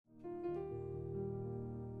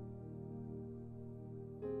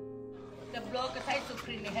The blog cái thấy sụp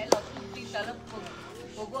này hay là tin ta lớp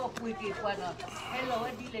cô có quỳ kỳ qua nó hay là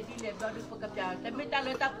đi lệ đó đi cặp chaแต่ไม่taเล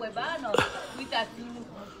ยta quỳบ้านnóมีแต่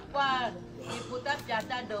quaมีผู้ตัดจาน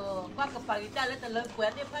ตาโดquaกับฝั่งตาแล้วแต่เลยquỳ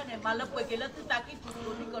ได้พ่อเนี่ยมาแล้วquỳกี่แล้วตึ้งตากี่ผู้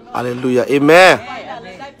รู้นี่ก็เนาะ Hallelujah Amen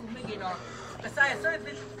ได้ผู้ไม่กี่เนาะก็ใช่ใช่เ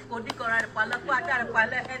ป็นคนที่ก่ออะไรปาละกว่าจ้าปา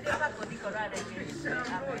ละให้ได้ว่าคนที่ก่ออะไร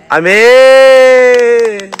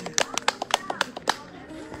Amen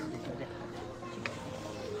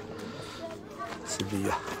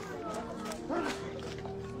Hallelujah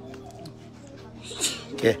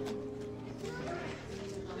Okay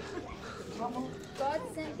God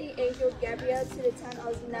sent the angel Gabriel to the town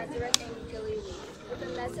of Nazareth in Galilee with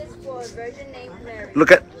a message for a virgin named Mary.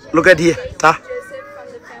 Look at here ta Joseph from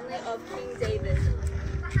the family of King David.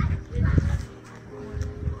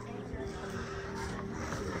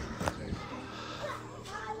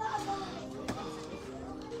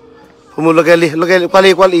 look at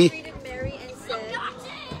quali Greeted Mary and said,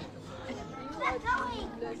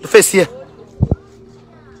 face here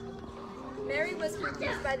Mary was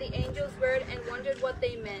confused by the angel's word and wondered what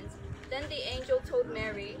they meant. Then the angel told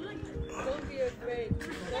Mary, "Don't be afraid.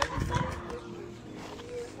 God is with you.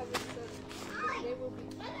 You will have a son. His name will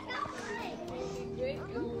be great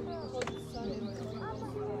and will be called the Son of God.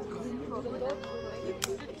 The Lord will make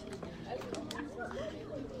him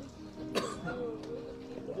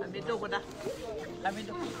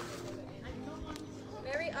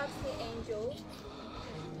Mary asked the angel,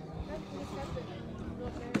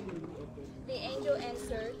 The angel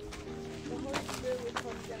answered, "The Holy Spirit will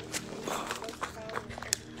come down on you.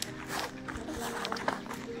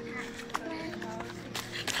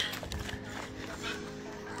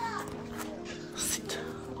 Sit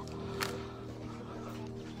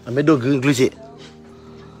Amedo glitch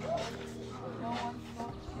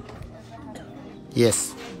Yes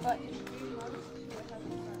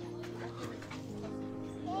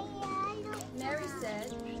Mary said,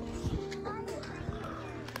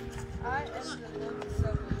 I am the Lord's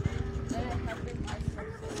servant. Let it happen as you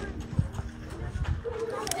say."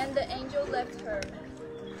 And the angel left her.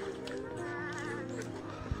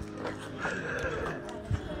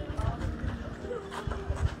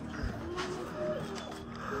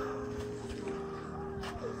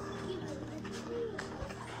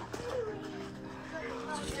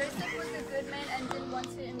 Joseph was a good man and didn't want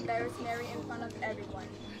to embarrass Mary in front of everyone,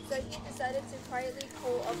 so he decided to quietly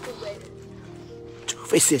call off the wedding.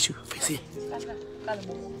 Face here face here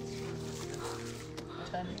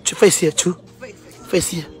face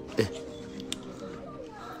here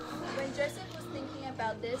When Joseph was thinking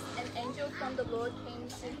about this, an angel from the Lord came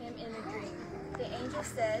to him in a dream. The angel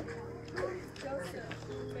said, "Joseph,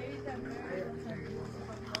 baby that Mary has had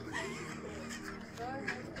God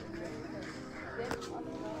has prepared her. Then on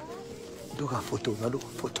the Duga photo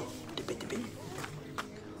Tipe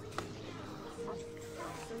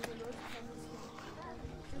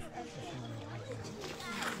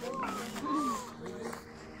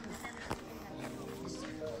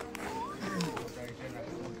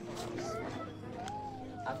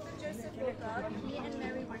After Joseph woke up, he and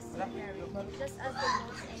Mary were still married, just as the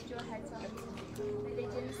Lord's angel had told him to, but they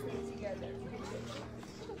didn't stay together.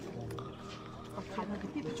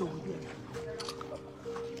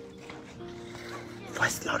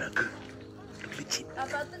 Voice louder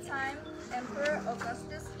About the time, Emperor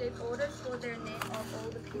Augustus gave orders for their name of all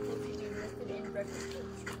the people to be listed in registers.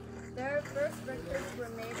 Their first records were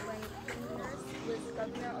made when Quirinius was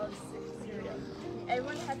governor of Syria.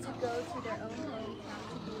 Everyone had to go to their own hometown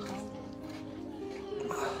to be listed.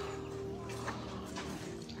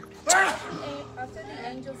 After the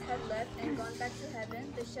angels had left and gone back to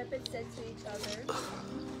heaven, the shepherds said to each other,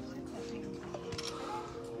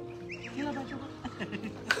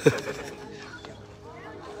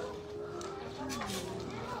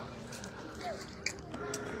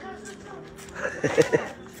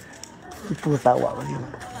 Ibu tawa lagi.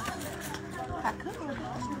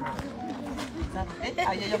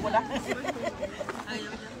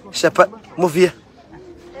 Shepherd, move here.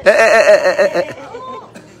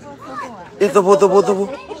 Tobo.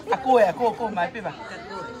 Aku mai pe ba.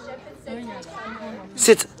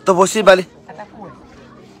 Sit, tobo si bali.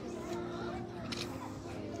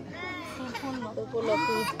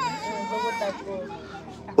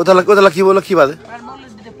 Udah laki bali.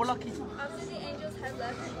 After the angels had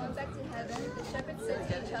left and gone back to heaven, the shepherds said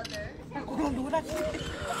to each other,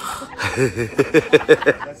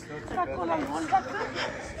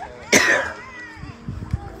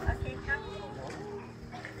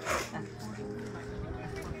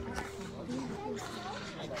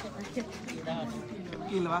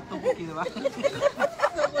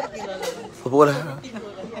 Boleh.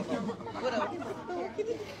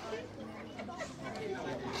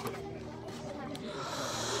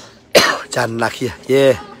 Jangan lagi ya.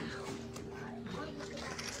 Yeah.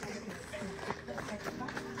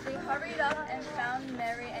 They hurried up and found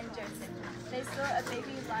Mary and Joseph. They saw a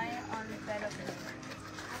baby lying on the bed of hay.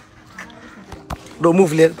 Đỗ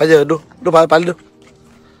move liền, bây giờ đỗ bà đỗ.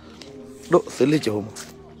 Đỗ xử lý chỗ mà.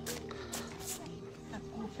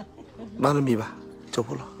 Mang lên mì bà, chỗ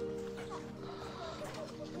phố lo.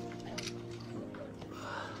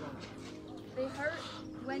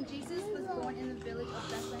 When Jesus was born in the village of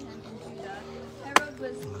Bethlehem in Judah, Herod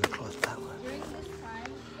was during this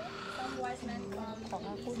time. Some wise men from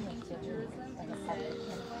Jerusalem and said,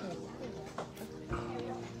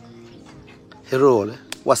 Hero le,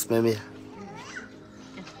 was me me.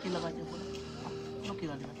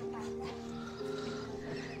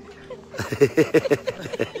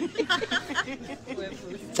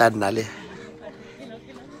 Chan nale.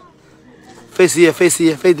 Face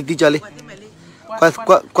di chali.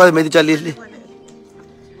 Qua me di chali li.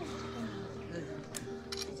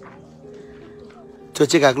 Cho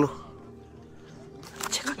check aglo.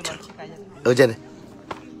 Check out. Ở trên này.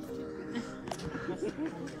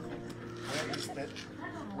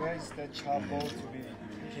 Where is the child born to be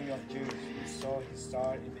King of Jews? We saw his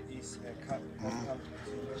star in the east and come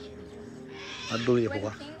to worship him. Aduh ya When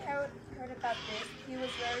pokok. King Herod heard about this, he was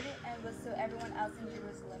worried and was so everyone else in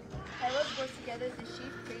Jerusalem. Herod brought together the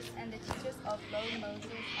chief priests and the teachers of law,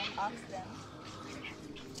 Moses, and asked them,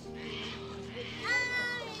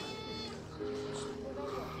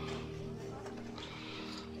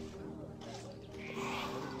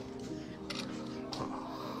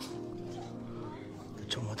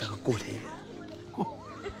 Cho một ta có cô thế.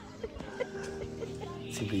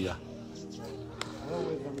 Xin bây giờ. Where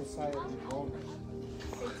will the Messiah be born?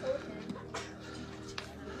 they told him,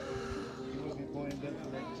 He will be born in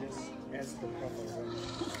Bethlehem just as the prophet wrote.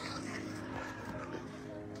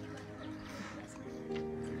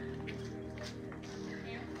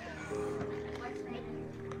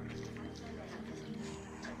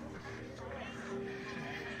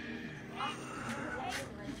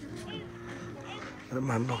 Nó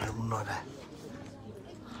mắm nó không nói về.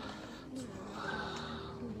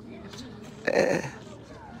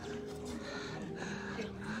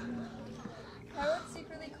 Herod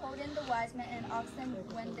secretly called in the wise men and asked them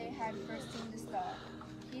when they had first seen the star.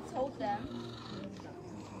 He told them,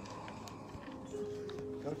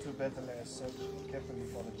 Go to Bethlehem and search carefully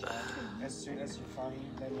for the child. As soon as you find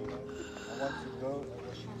him, let me know. I want to go and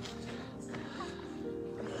worship him.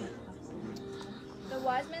 The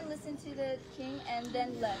wise men listened to the king and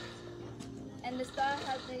then left. And the star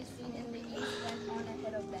had they seen in the east went on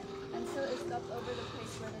ahead of them, until it stopped over the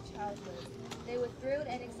place where the child lived. They were thrilled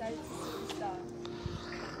and excited to see the star.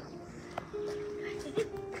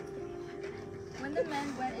 When the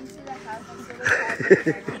men went into the house and saw the child with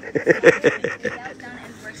Mary, they knelt down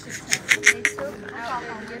and worshipped him. They took out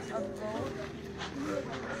their gifts of gold,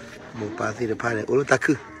 Một bà thì được phai này, ôi ta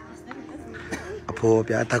cứ. Apo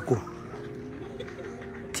bia ta ku.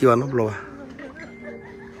 Thì vào nó blow.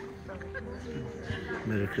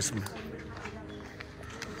 Merry Christmas.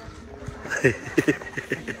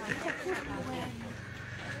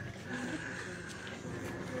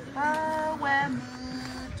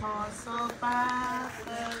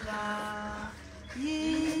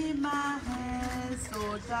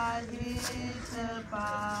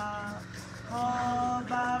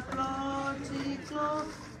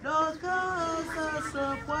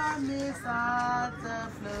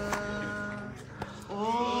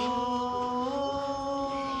 Oh,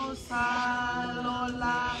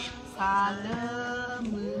 salola,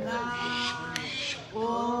 salemuna.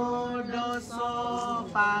 Oh, doso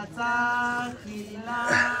patakila,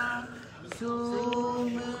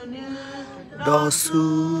 sumene.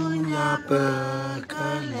 Dosunya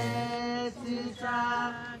bekale.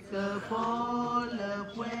 Sita kepole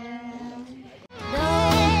puen.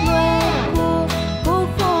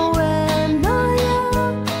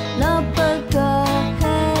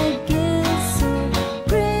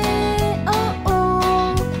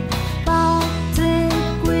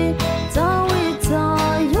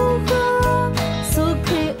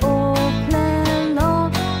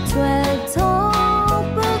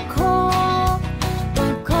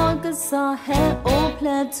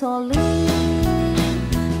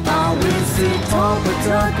 Hãy subscribe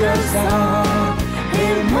cho kênh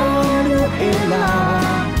Ghiền Mì Gõ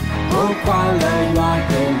để không bỏ lỡ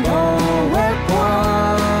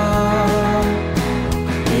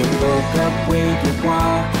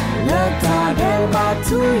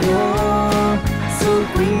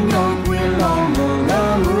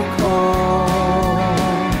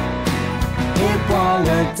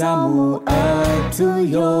to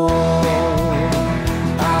you.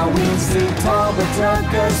 I will sing tall but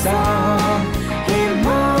the sound.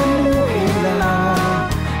 Emmanuel,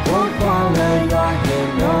 oh, Father, you are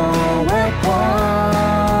here, no weapon.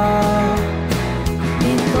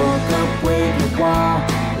 In the way you walk,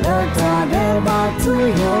 let her back to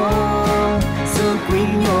you. So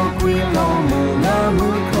queen, your queen, long moon,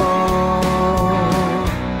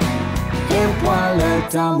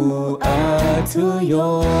 Tamu to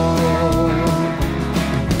you.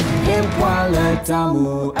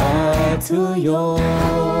 Tamu to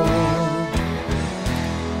you.